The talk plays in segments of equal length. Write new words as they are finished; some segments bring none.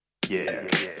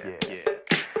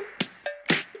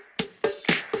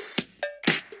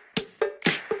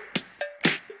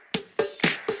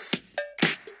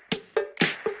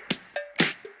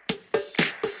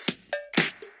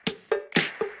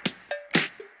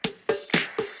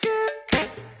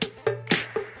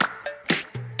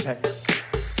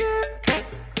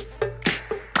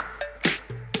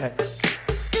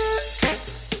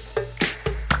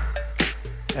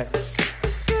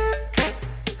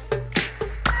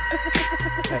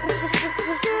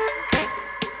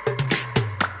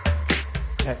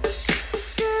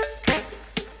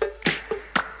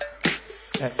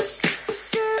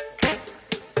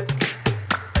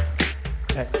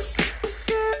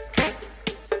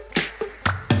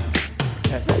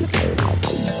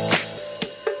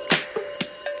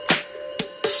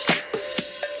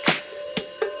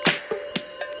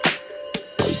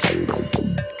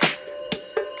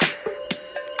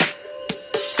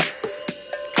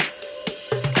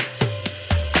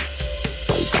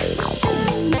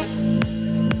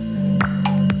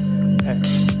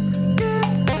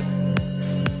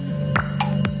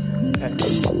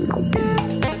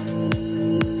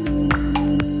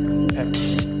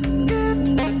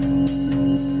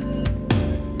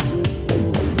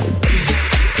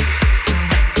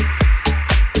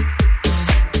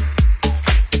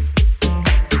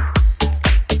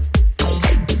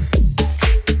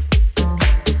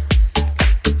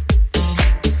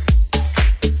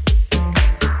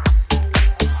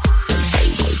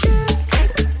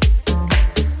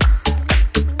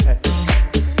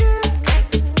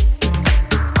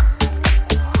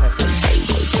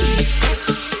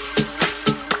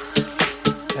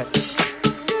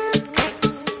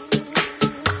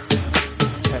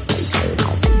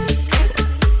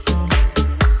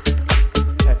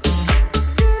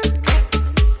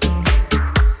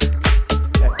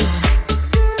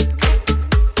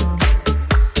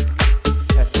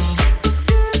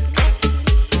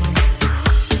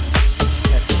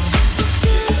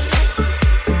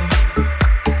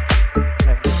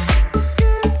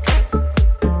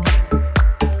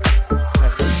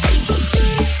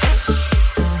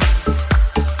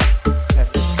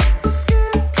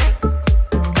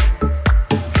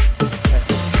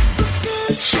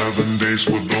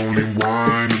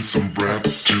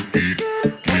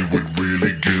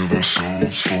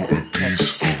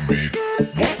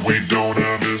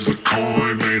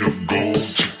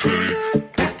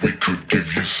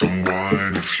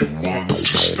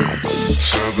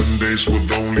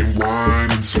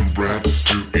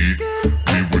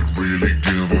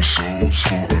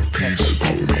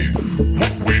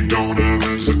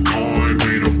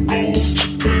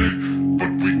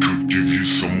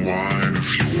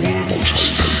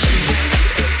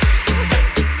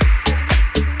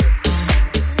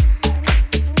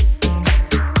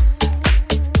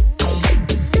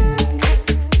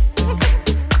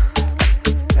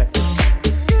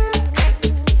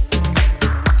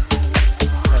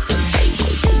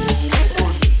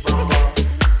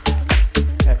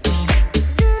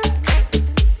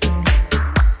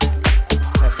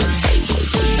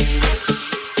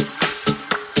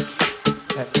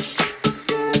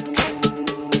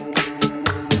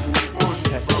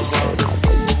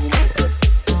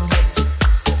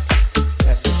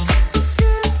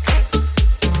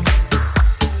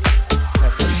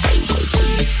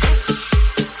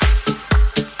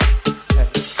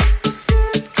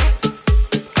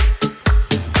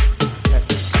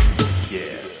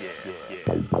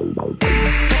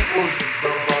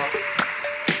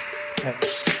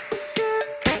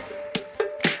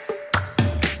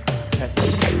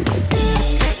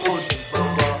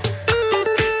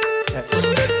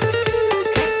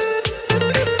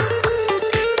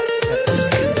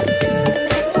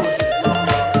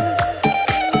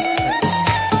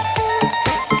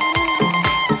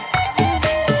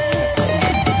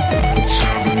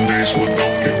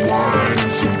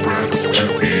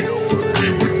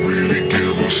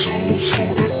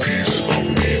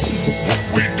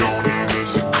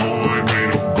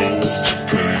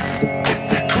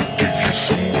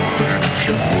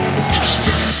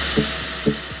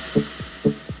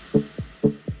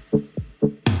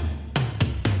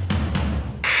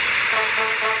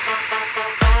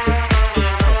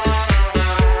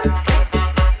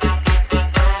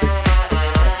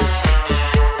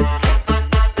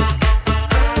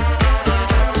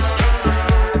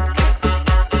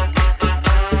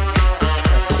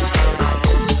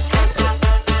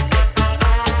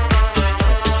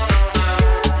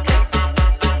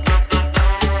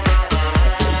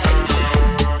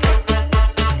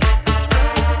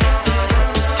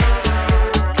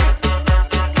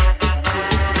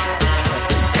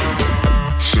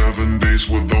place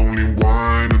with only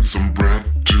wine and some bread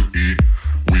to eat,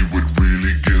 we would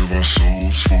really give our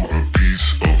souls for a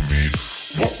piece of meat.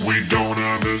 What we don't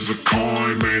have is a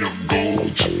coin made of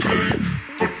gold to pay,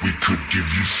 but we could give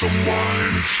you some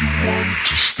wine if you want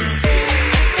to stay.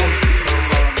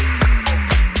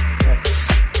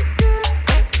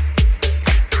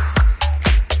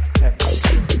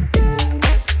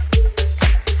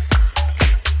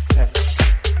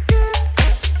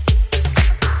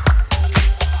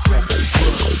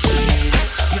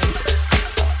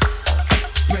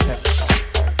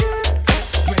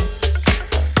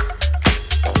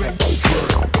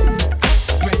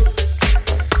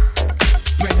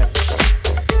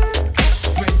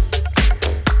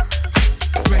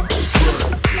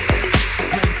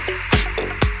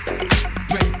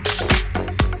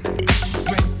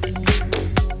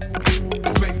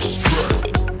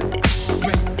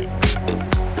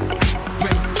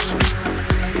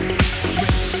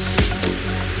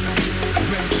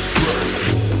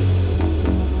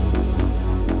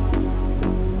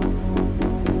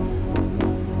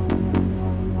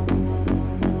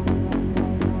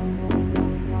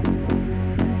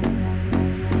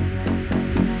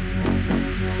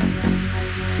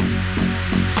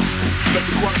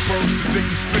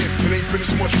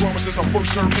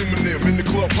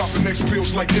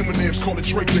 Like M&M's, call it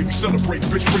Drake Day, we celebrate,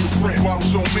 bitch, bring a friend.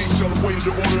 Bottles on me, tell the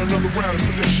waiter to order another round and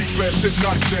put that cheap ass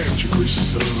hypnotic down.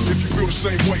 If you feel the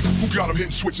same way, who got them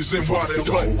hitting switches in wide LA?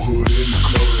 The whole hood in the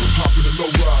club, hop in the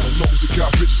low ride, as long as it got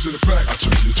bitches in the back, I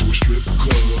turn it to a strip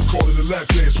club. Call it a lap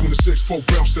dance when the 6'4"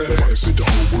 bounce that ass. Fit the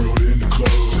whole world in the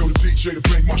club. Tell the DJ to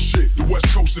bang my shit, the west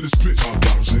coast of this bitch. Pop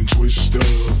bottles and twist up.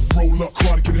 Roll up,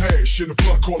 chronic and hash, in the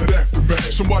blunt, call it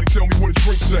aftermath. Somebody tell me where the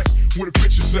drinks at, where the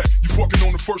bitches at. You fucking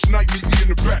on the first night, meet me in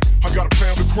the back. I got a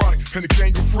pound of chronic and a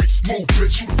gang of freaks. Move,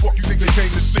 bitch, who the fuck you think they came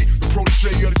to see? The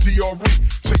protege of the DRE.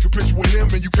 Take a picture with him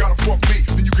and you gotta fuck me.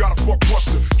 Then you gotta fuck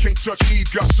Buster. Can't touch Eve,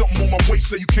 got something on my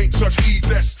waist, say you can't touch Eve.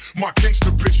 That's my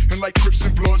gangster bitch. And like Crips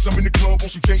and Bloods, I'm in the club on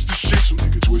some gangster shit. So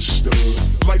nigga twist up.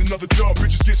 Light another dub,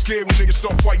 bitches get scared when niggas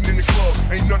start fighting in the club.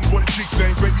 Ain't nothing but a G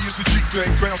thing, baby, it's a G thing.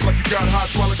 Bounce like you got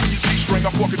hydraulics in your G-string.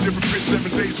 I fuck a different bitch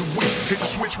 7 days a week. Hit the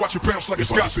switch, watch it bounce like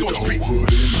it's got Storch beat. Hood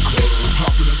in the club,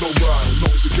 hop in the low ride, as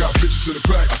long as it got bitches in the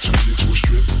back, I turn it to a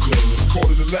strip club. Call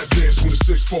it a lap dance when the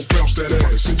 6'4" bounce that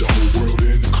ass. Fit the whole world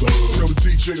in the club. Tell the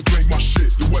DJ to bang my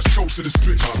shit, the west coast of this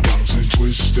bitch. Pop bottles and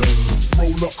twist up.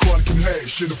 Roll up, chronic and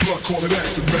hash, in the blunt, call it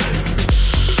aftermath.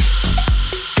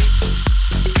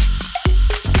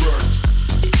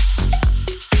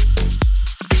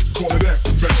 Call it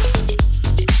aftermath.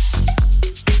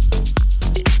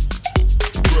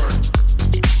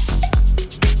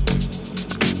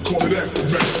 Call it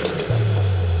aftermath.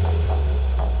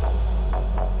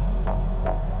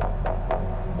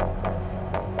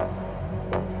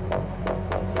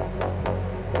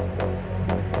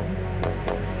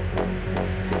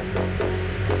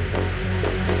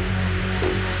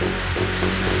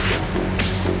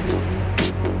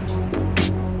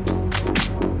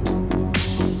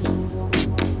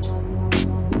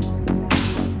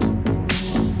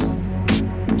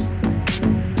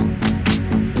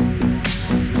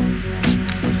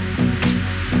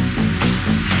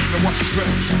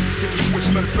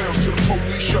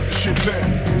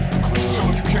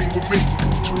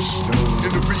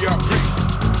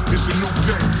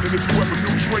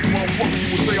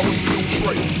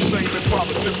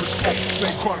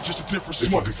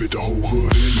 If I can fit the whole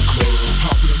hood in the club,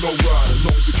 hop in the low ride, as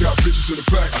long as it got bitches in the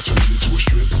back, I turn it into a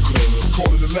strip club.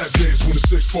 Call it a lap dance when the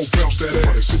 6'4" bounce that ass.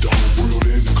 If I can fit the whole world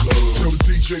in the club, tell the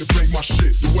DJ to bang my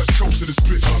shit, the west coast of this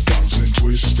bitch. Pop bottles and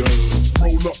twist up.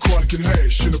 Roll up, chronic and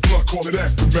hash, in the blunt, call it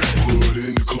aftermath. Hood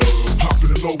in the club, hop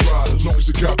in the low ride, as long as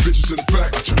it got bitches in the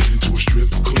back, I turn it into a strip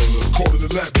club. Call it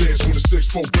a lap dance when the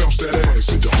 6'4" bounce that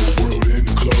ass. If I can fit the whole world in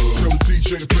the club, tell the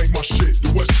DJ to bang my shit,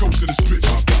 the west coast of this bitch.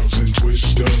 Pop bottles and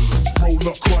twist up. Roll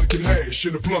up, chronic and hash,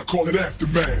 in the blunt, call it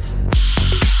aftermath.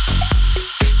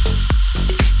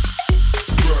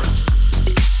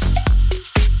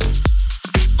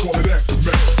 Call it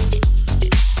aftermath.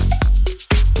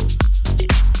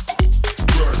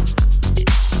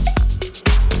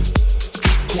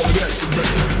 Call it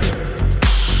aftermath.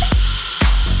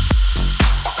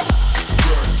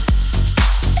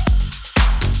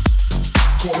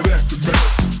 Call it aftermath.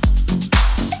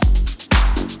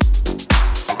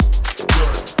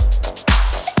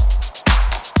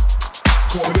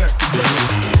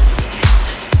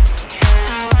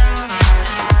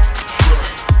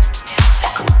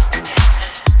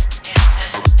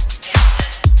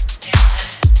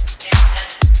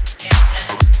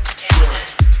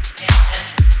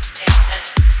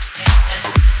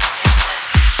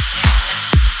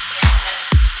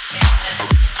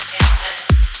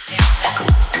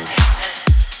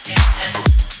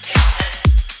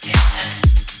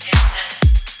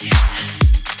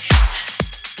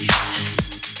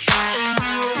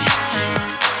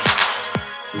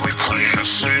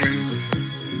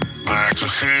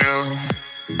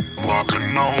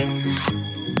 Walking on,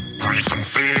 breathe and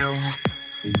feel.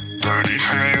 Dirty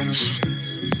hands,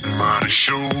 muddy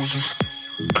shoes.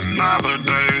 Another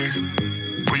day,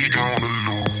 we gonna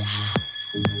lose.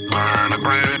 Burn the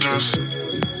bridges,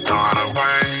 start a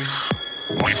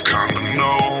way. We've come to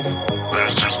know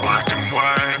there's just black and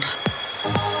white.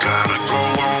 Gotta go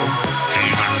on,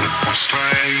 even if we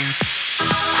stray.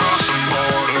 Crossing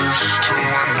borders to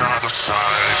another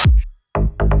side.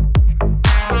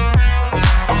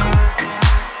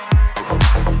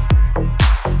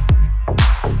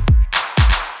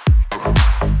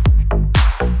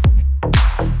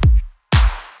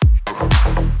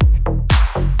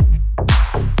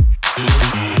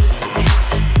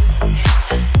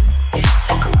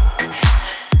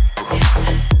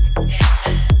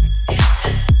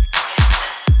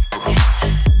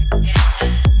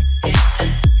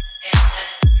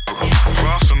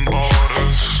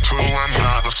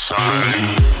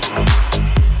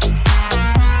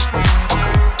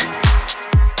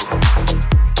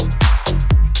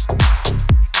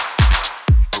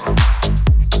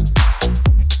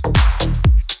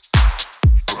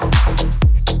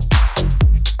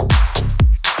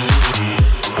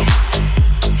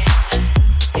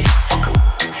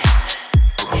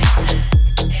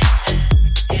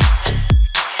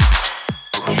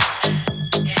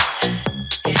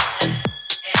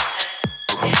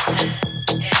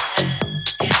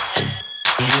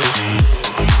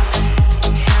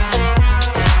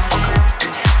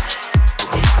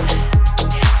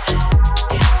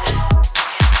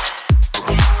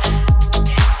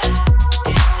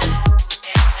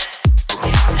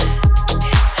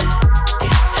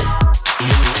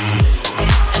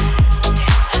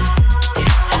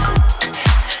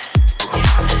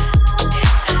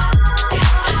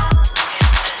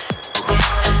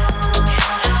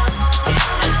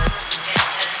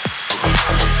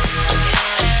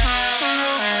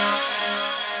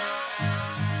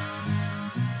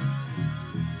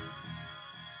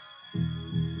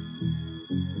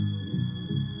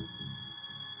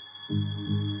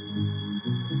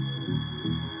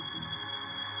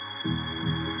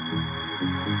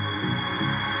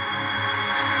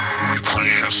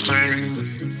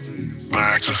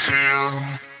 Back to hell,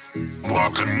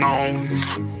 walking on,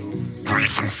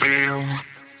 breathe and feel.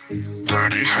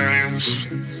 Dirty hands,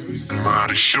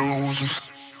 muddy shoes.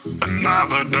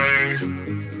 Another day,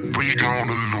 we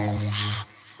gonna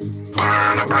lose.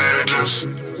 Burn the bridges,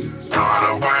 start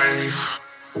a way.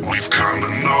 We've come to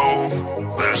know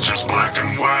there's just black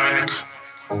and white.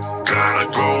 Gotta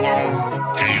go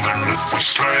on, even if we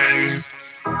stray.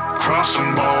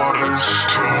 Crossing borders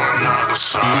to another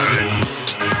side.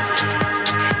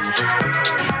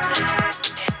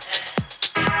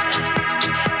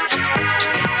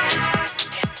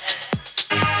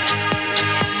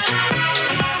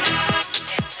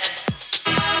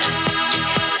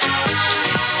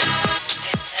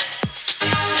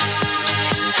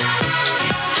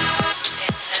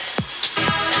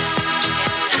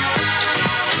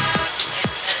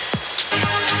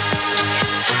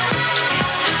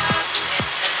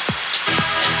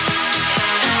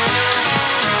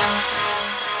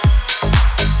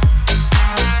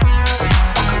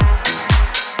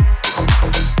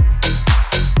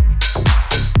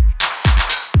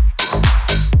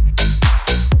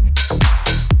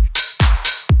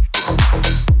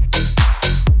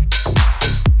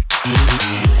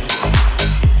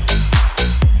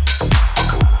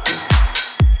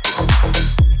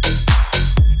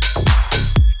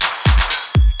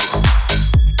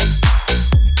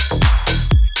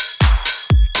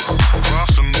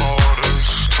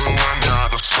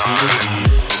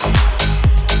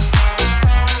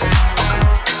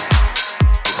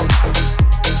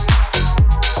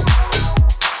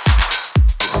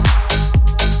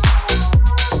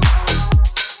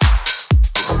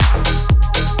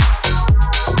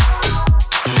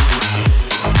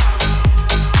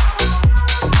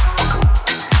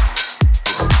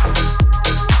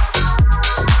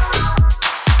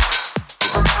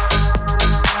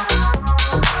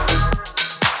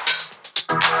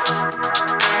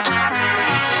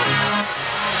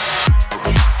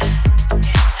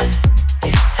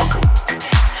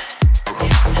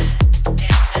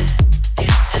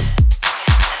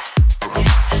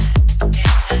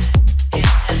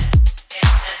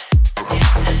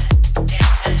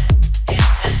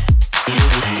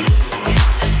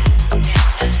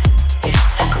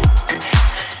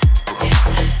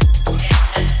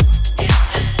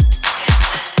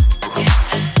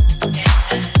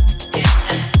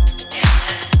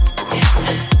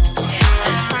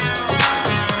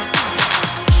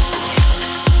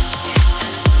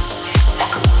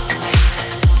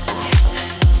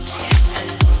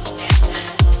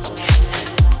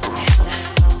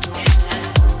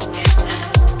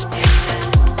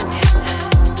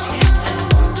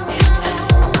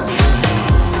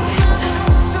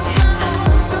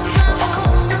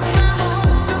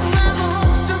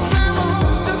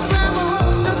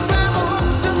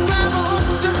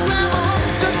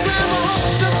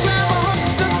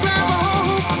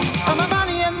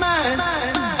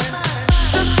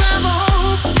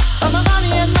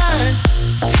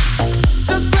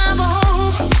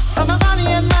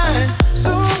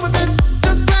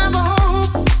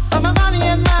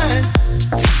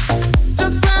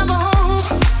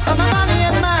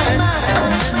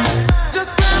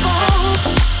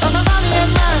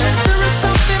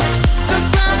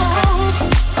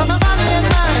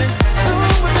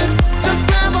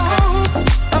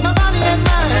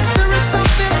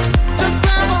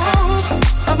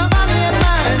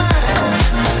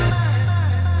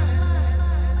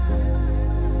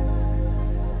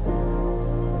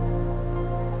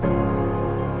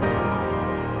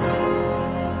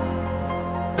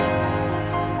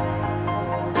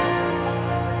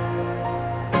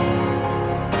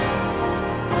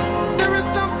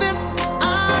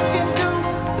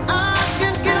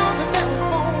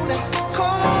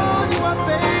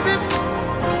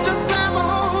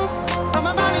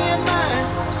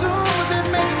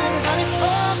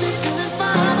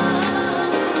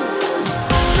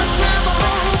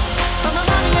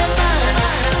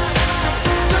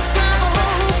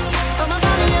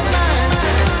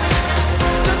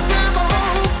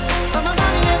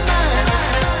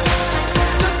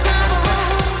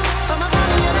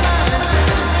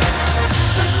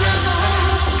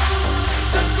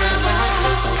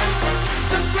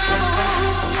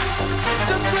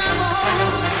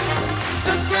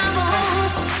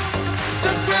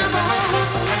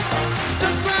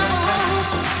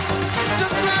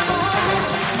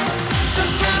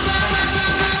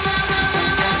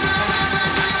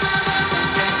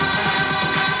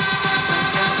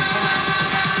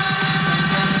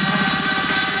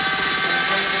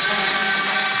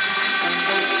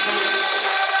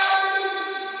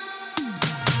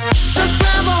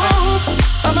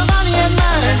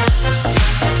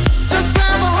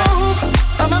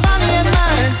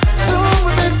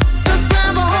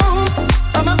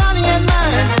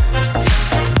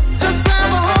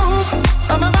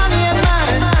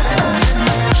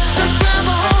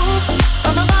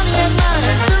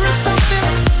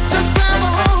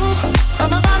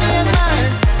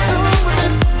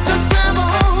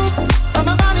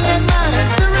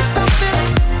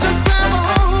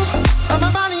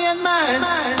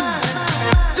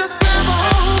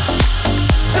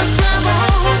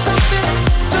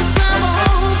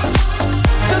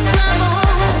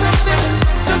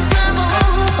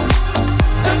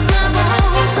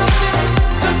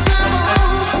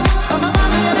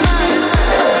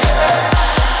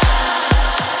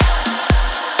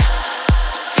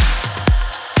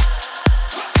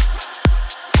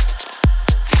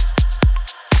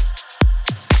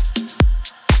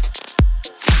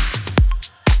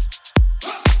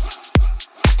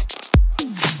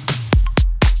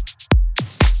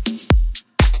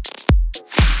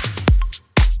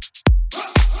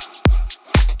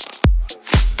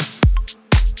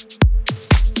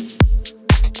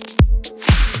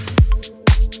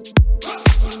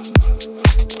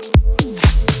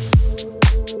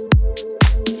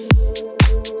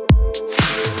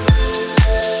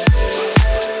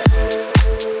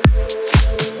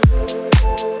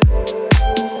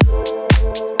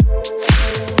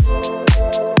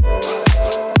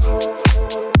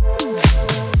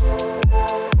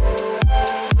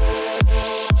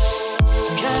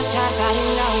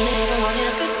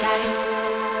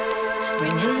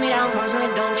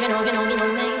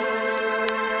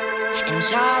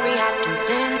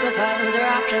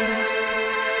 options.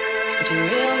 Let's be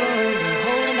real, we're only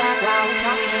holding back while we're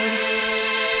talking.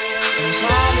 And I'm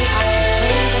sorry I have to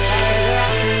think of other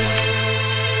options.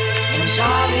 And I'm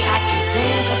sorry I have to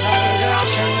think of other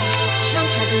options.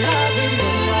 Sometimes love isn't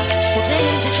big enough. Stop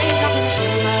playing to change like in the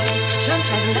cinemas.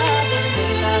 Sometimes love isn't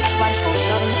big enough. Why discuss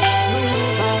all the emotions,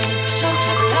 move on.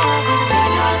 Sometimes love isn't big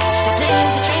enough. Stop playing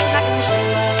to change like in the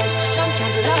cinemas.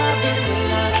 Sometimes love isn't big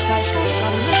enough. Why discuss all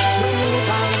the emotions, move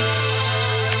on.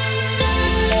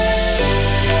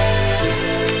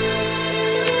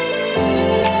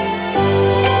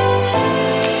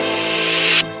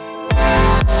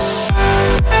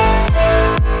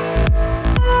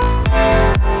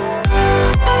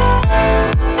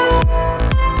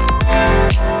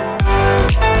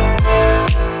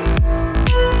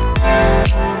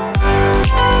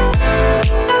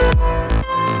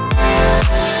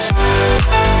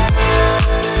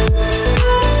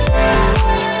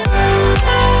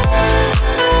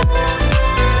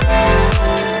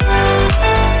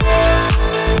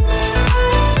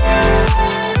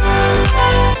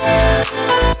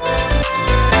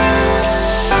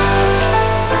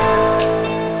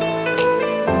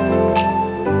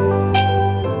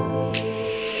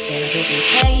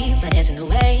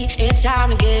 It's time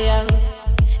to get it out.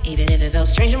 Even if it felt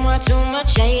strange and worth too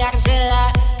much, hey, I consider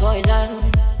that poison.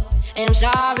 And I'm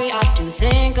sorry, I do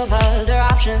think of other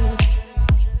options.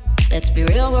 Let's be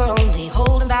real, we're only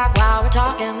holding back while we're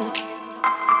talking.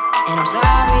 And I'm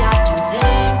sorry, I do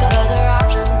think of other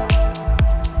options.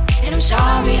 And I'm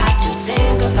sorry, I do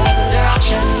think of other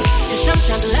options. Cause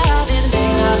sometimes love isn't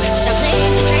big enough. Stop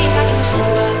playing the train back in the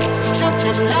cinema.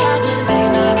 Sometimes love isn't big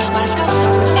enough. Why discuss so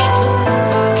much to move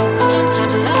on?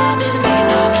 Sometimes love isn't big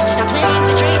enough. Stop playing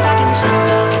the train back in the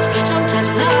cinema. Sometimes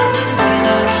love isn't big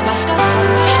enough. Why discuss so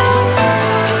much to move on?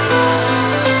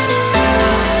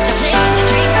 Stop playing the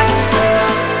train back in the cinema.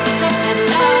 Sometimes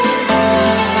love isn't big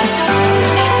enough. Why discuss so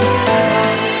much to move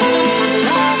on? Sometimes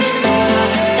love isn't big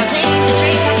enough. Stop playing the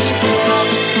train back in the cinema.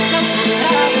 Sometimes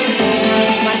love isn't big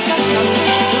enough. Why discuss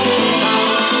so much to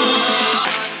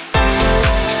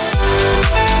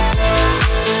move on?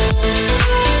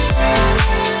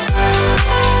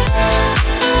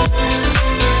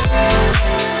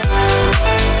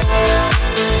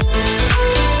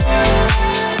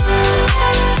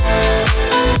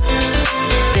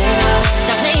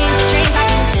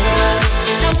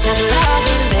 Sometimes love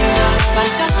isn't big enough. Why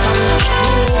discuss so much to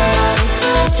move on?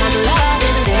 Sometimes love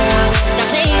isn't big enough. Stop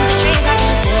playing the trains back in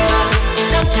the cinema.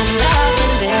 Sometimes love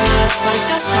isn't big enough. Why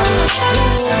discuss so much to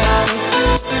move on?